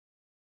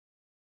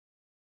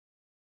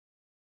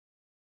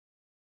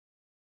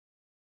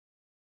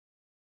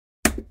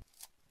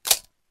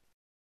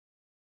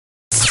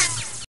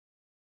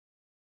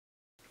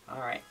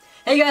Alright.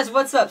 Hey guys,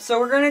 what's up? So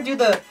we're gonna do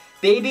the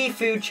baby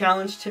food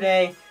challenge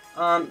today.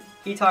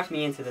 He talked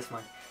me into this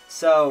one.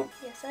 So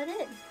yes, I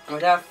did.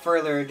 Without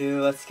further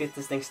ado, let's get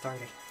this thing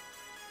started.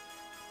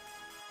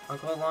 I'll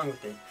go along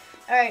with it.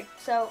 Alright,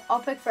 so I'll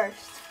pick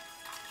first.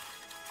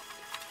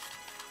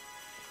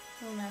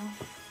 Oh no.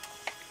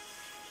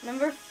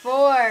 Number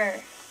 4.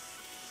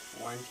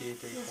 1, 2, 3,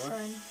 This 4.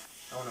 one.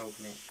 I wanna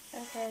open it.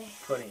 Okay.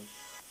 Pudding.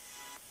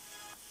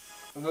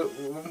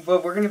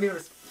 But we're gonna be able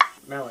to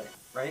smell it,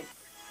 right?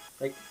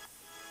 Like.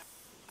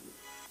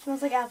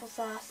 Smells like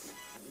applesauce.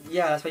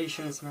 Yeah, that's why you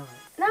shouldn't smell it.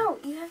 No,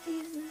 you have to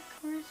use the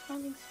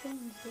corresponding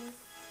spoons, dude.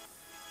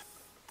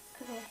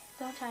 Okay,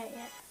 don't tie it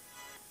yet.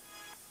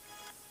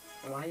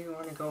 Why do you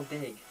want to go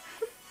big?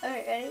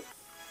 Alright, ready?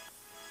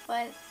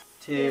 1,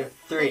 2,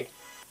 3.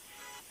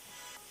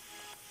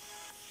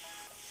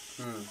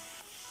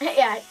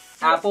 Yeah.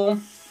 Apple,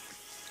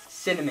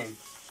 cinnamon.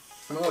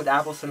 I'm gonna go with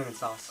apple cinnamon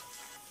sauce.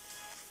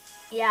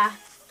 Yeah.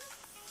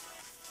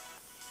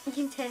 You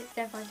can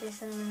definitely taste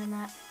cinnamon in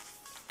that.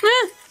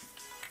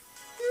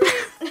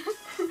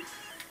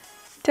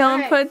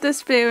 Don't put the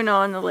spoon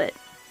on the lid.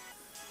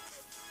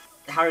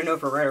 How do we know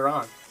if we're right or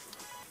wrong?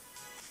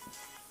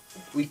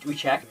 We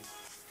check.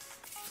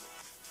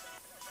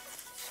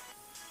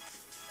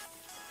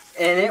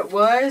 And it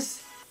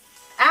was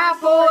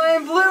apple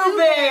and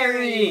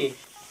blueberry.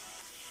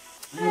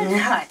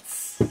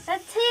 Nuts.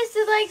 That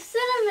tasted like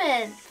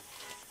cinnamon.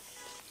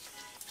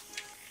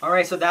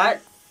 Alright, so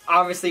that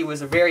obviously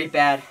was a very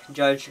bad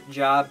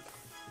job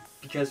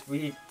because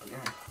we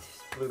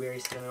blueberry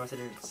cinnamon. What's it?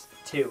 It's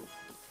 2.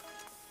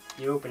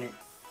 You open it.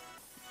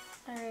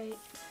 Alright.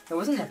 It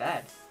wasn't that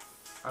bad.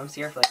 I'm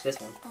scared for like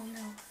this one. Oh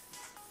no.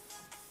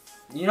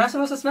 You're not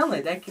supposed to smell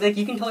it. Like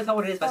you can totally tell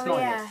what it is by smelling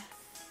yeah. it.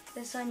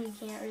 This one you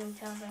can't really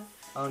tell though.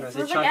 Oh no, It is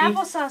it smells chunky? like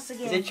applesauce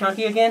again. Is it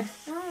chunky again? Mm.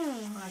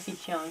 Oh, I see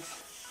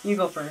chunks. You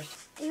go first.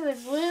 It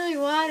was literally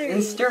watery.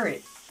 And stir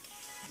it.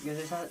 Because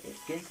it's not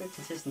get good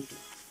consistency.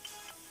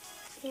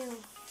 Ew.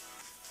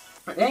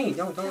 Hey,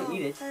 don't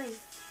eat it. Hurry.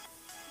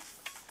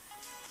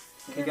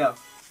 Okay, go.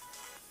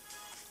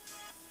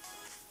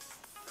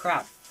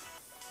 Crap.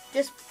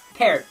 Just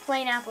Pear.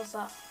 plain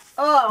applesauce.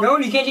 Oh. No,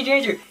 you can't change your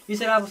answer. You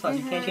said applesauce.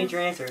 You can't change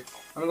your answer.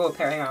 I'm gonna go with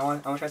pear. Hang on, I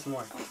want to try some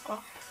more. Oh, God.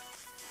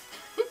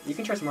 You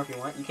can try some more if you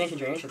want. You can't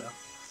change your answer though.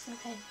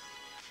 Okay.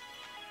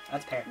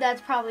 That's pear. That's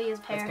probably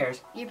his pear. That's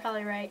pears. You're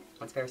probably right.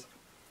 What's pears?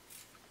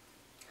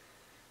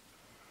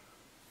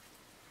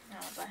 No,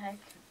 what the heck?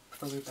 Put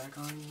the lid back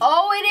on.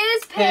 Oh, it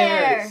is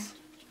pear. Pears.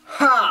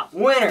 Ha!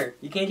 Winner!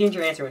 You can't change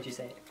your answer once you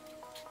say it.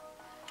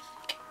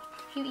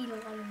 You eat a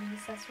lot of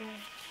these, that's right.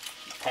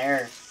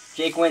 Pear.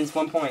 Jake wins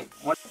 1 point.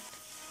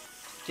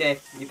 Jay,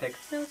 you pick.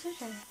 No, it's your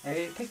turn.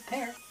 I picked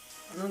pear.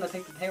 I'm the one that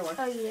picked the pear one.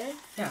 Oh, you did?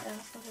 Yeah.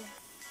 Oh, okay.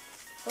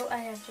 Oh, I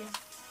have to.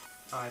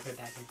 Oh, I put it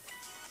back in.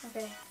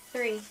 Okay.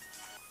 3.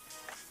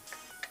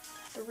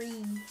 Oh,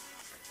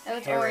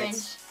 it's Carrots.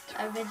 orange.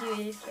 I bet you it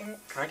is carrot.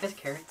 Can I guess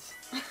carrots?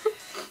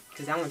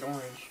 Because that one's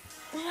orange.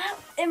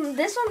 And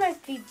this one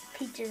might be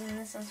peaches, and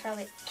this one's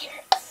probably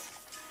carrots.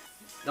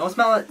 Don't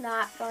smell it.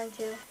 Not going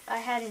to. I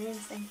had an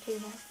instinct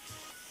too.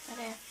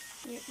 Okay.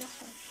 This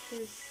one.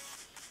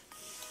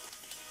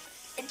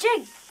 Dude.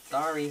 Jake!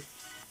 Sorry.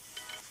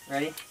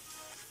 Ready?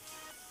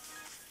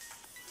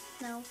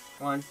 No.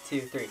 1,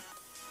 2, 3.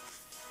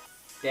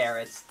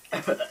 Carrots.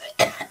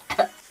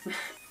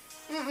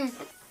 Mm-mm.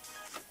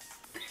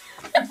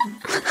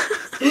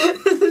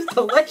 This is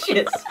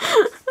delicious.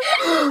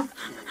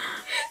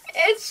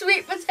 It's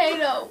sweet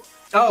potato.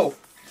 Oh,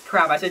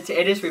 crap. I said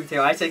it is sweet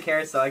potato. I said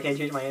carrots, though. I can't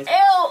change my answer.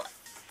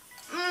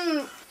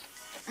 Ew.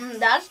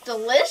 That's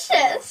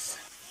delicious.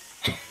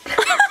 This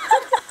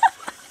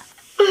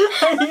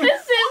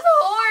is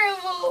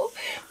horrible.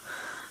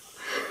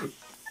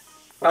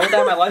 I want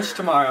that at my lunch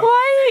tomorrow.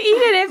 Why do you eat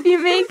it if you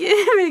make it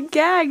if it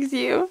gags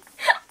you?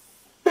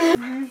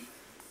 I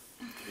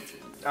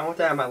want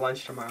that at my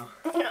lunch tomorrow.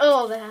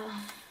 Oh, no.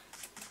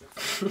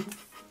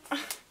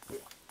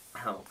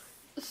 Ow.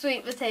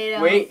 Sweet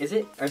potato. Wait, is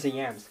it? Or is it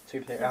yams?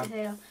 Sweet potato. Sweet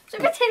potato.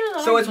 Sweet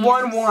potatoes So are it's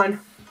yams. 1-1.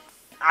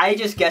 I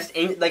just guessed,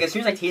 like as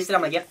soon as I tasted it,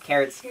 I'm like, yep,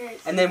 carrots.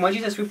 And then once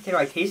you said sweet potato,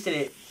 I tasted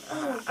it.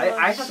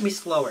 I just have to be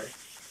slower.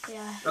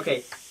 Yeah.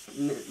 Okay,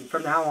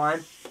 from now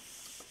on,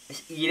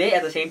 just eat it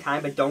at the same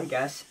time, but don't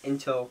guess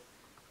until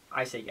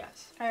I say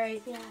yes.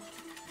 Alright, yeah.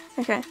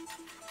 Okay.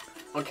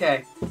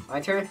 Okay, my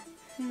turn?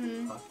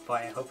 Mm-hmm. Oh boy,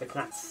 I hope it's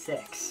not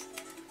 6.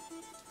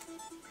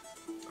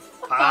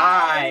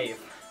 5.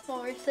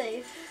 Well, we're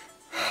safe.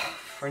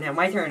 For now,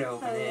 my turn to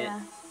open Oh, it. yeah.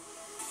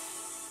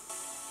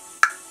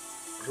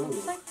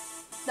 Ooh.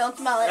 Don't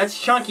smell it. That's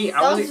chunky.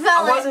 I Don't wasn't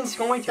smell it.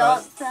 going to.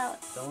 Don't smell it.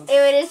 Don't. Ew,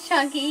 it is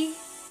chunky.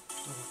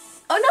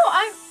 Oh no,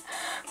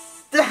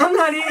 I'm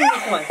not eating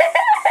this one.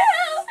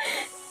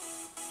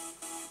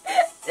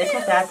 It's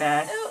not that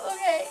bad. Ew,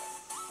 okay.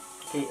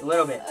 Okay, a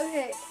little bit.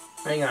 Okay.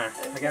 Hang on.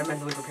 I gotta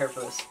mentally prepare for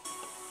this.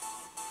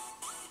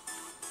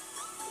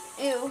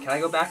 Ew. Can I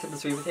go back to the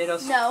sweet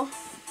potatoes? No.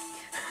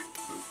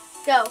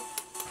 Go. I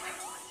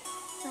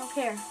don't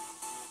care.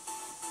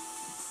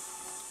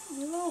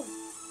 No.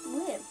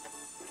 Whip.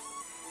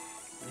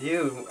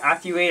 You,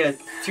 after you ate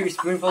 2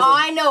 spoonfuls Oh, of...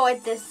 I know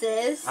what this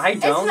is. I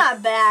don't. It's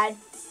not bad.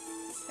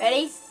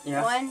 Ready?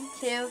 Yeah. 1,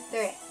 2,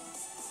 3.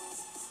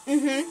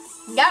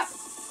 Yep.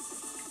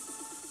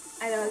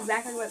 I know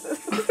exactly what this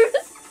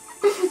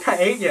is. I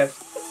ate you.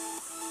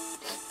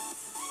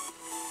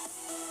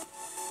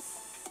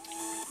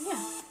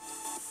 Yeah.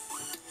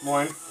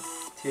 1,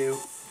 2,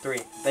 3.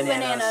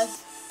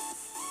 Bananas.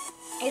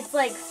 It's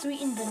like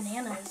sweetened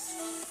bananas.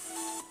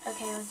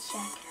 Okay, let's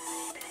check.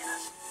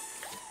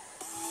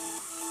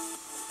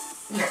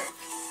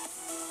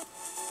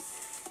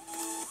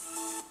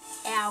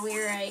 Yeah,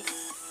 we're right.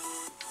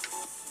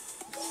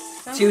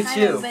 Some 2,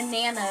 kind 2. of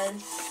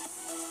bananas.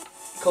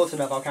 Close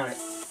enough, I'll count it.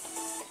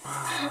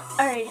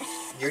 Alright,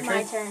 Your it's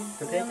my turn? turn.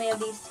 To We pick? only have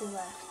these 2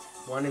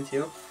 left. 1 and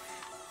 2.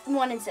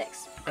 1 and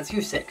 6. Let's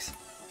do 6.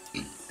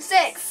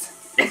 6!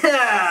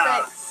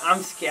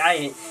 I'm scared.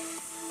 Here.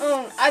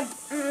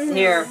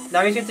 Here,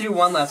 now we have to do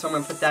 1 left, so I'm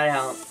gonna put that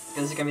out.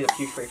 This is gonna be the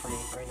future rate for me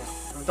right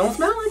now. Don't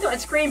smell it,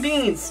 it's green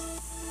beans.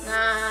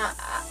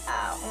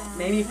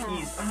 Maybe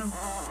peas.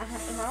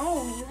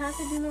 No, you have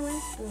to do the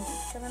right spoon.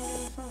 Because I'm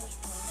doing so much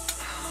spoon.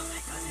 Oh my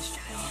goodness,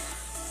 child.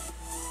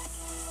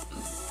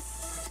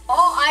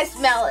 Oh, I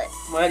smell it.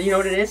 Well, you know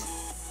what it is?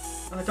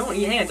 Oh, don't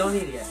eat. Hang on, don't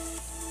eat it yet.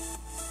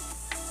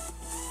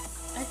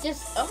 I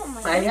just. Oh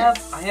my god.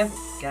 I have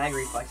gag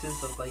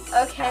reflexes of like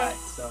Okay.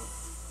 cats, so.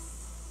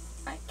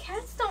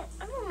 Cats don't.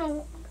 I don't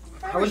know.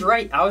 I was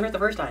right. I was right the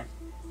first time.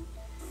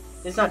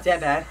 It's not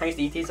that bad. I used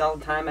to eat these all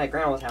the time at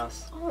Grandma's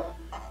house. Oh.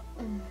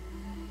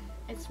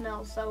 It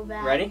smells so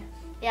bad. Ready?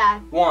 Yeah.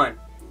 1,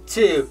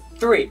 2,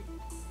 3.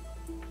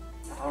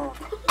 Oh.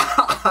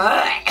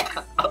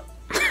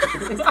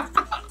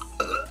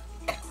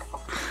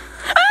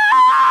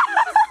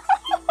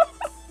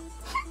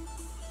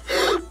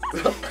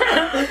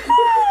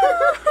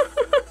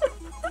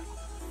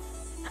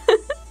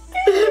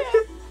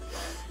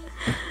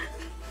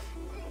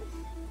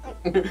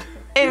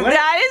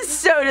 That is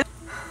so.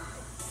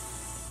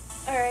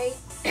 Alright.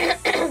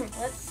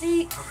 Let's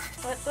see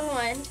what the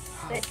one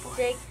that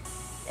Jake.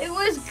 It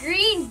was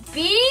green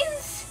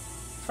beans?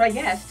 That's what I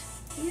guessed.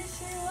 You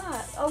said a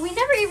lot. Oh, we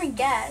never even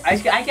guessed. I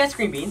guessed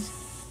green beans.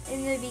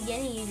 In the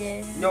beginning, you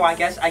did. No, I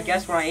guessed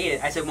when I ate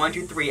it. I said 1,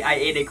 2, 3. I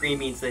ate it green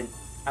beans. Then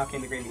out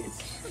came the green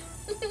beans.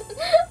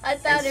 I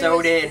thought And it so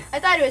was. did I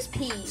thought it was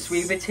peas.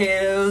 sweet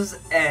potatoes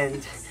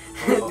and.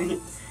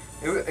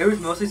 It was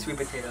mostly sweet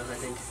potatoes, I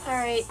think.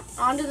 Alright,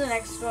 on to the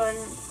next one.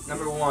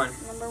 Number 1.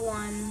 Number 1.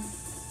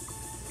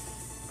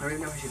 I don't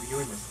even know if I should be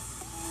doing this.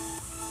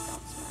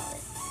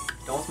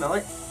 Don't smell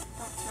it. Don't smell it?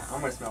 Don't smell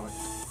I'm gonna smell it.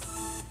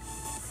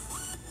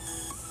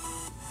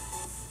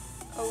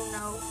 Oh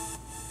no.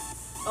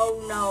 Oh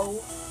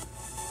no.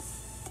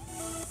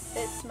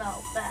 It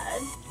smells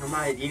bad. I'm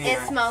not eating It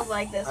that. smells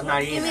like this I'm one.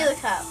 not eating Give me that.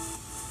 the cup.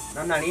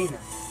 I'm not eating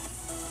that.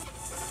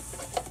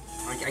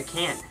 I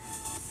can't.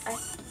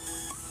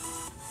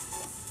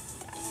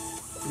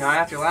 Not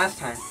after last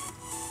time.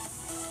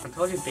 I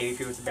told you baby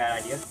food was a bad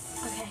idea.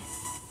 Okay.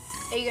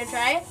 Are you gonna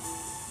try it?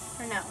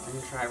 Or no? I'm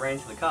gonna try it right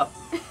into the cup.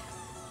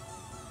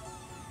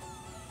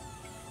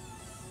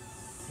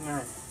 Hang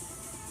on.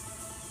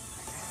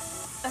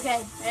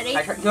 Okay, ready?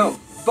 No,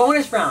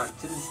 bonus round.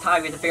 Since it's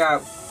time, we have to figure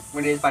out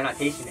what it is by not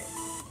tasting it.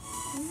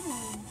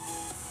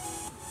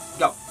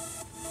 Go.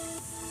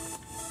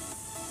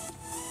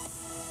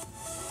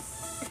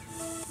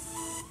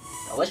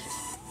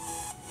 Delicious.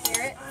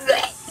 Hear it?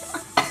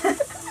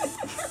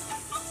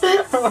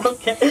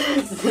 Okay.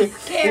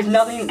 There's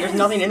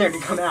nothing in there to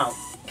come out.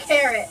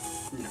 Carrot.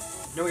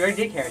 No, we already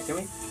did carrots,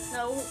 didn't we?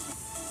 No.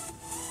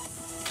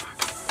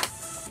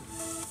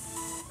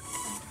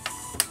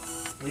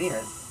 We need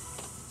it.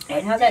 I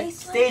have that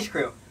tastes like- stage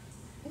crew.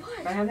 What?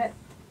 Can I have that?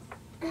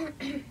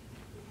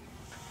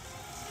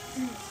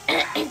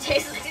 It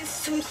tastes like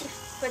sweet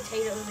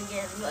potatoes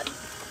again, but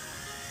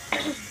I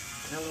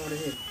don't know what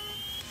it is.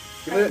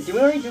 Do we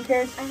already do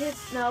carrots? I think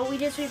it's no. We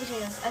did sweet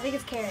potatoes. I think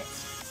it's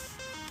carrots.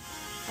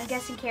 I'm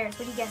guessing carrots.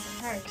 What are you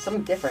guessing? Hurry.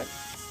 Something different.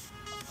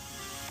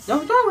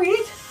 No, don't read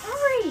it.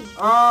 Hurry.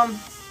 Can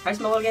I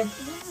smell it again?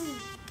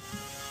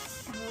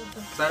 Oh,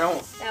 Cause I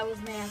don't. that was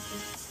nasty.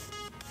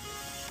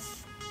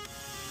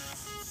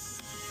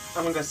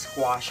 I'm gonna go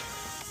squash.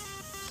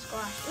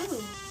 Squash.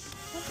 Ooh,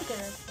 that's a good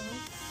one.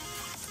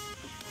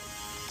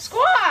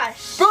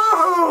 Squash.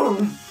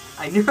 Boom!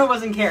 I knew it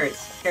wasn't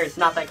carrots. Carrots,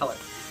 not that color.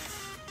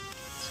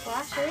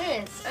 Squash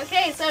it is.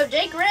 Okay, so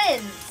Jake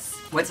wins.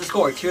 What's the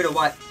score? 2 to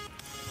what?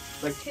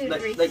 Like 2 to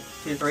 3. Like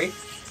 2 to 3.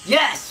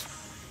 Yes.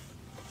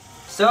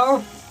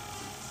 So,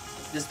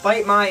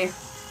 despite my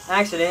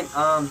accident,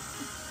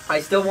 I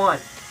still won.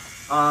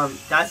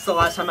 That's the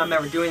last time I'm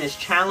ever doing this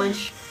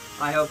challenge.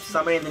 I hope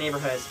somebody in the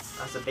neighborhood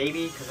has a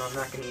baby, because I'm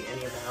not gonna eat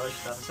any of that other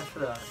stuff except for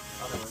the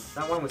other one.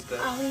 That one was good.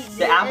 I'll eat The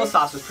this.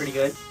 applesauce was pretty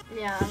good.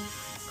 Yeah.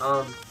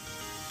 I'll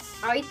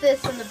eat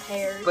this and the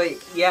pears. But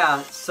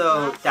yeah,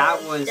 so Not that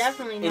this. was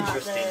Definitely not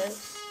interesting.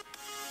 this.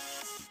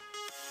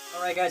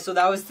 Alright guys, so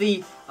that was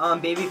the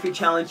baby food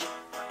challenge.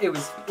 It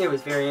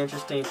was very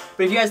interesting.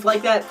 But if you guys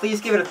like that,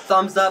 please give it a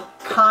thumbs up.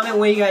 Comment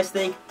what you guys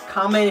think.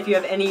 comment if you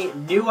have any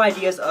new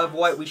ideas of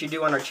what we should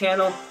do on our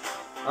channel.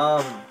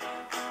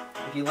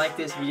 If you like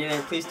this, if you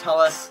didn't, please tell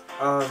us.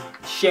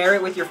 Share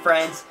it with your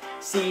friends.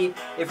 See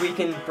if we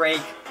can break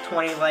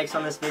 20 likes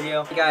on this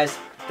video. Hey guys,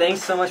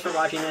 thanks so much for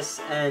watching this,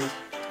 and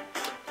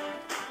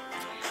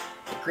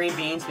green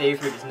beans, baby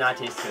fruit does not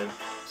taste good.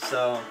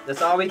 So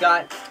that's all we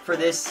got for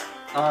this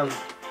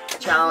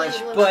challenge,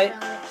 but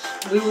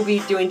we will be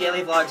doing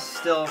daily vlogs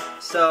still,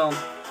 so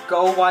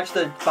go watch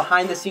the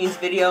behind the scenes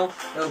video.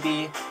 It will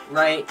be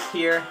right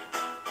here.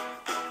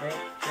 Right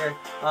here.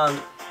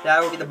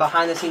 That will be the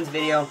behind the scenes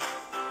video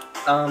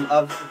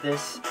of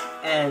this,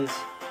 and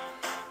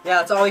yeah,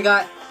 that's all we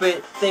got.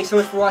 But thanks so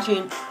much for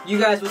watching. You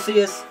guys will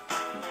see us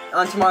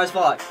on tomorrow's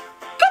vlog.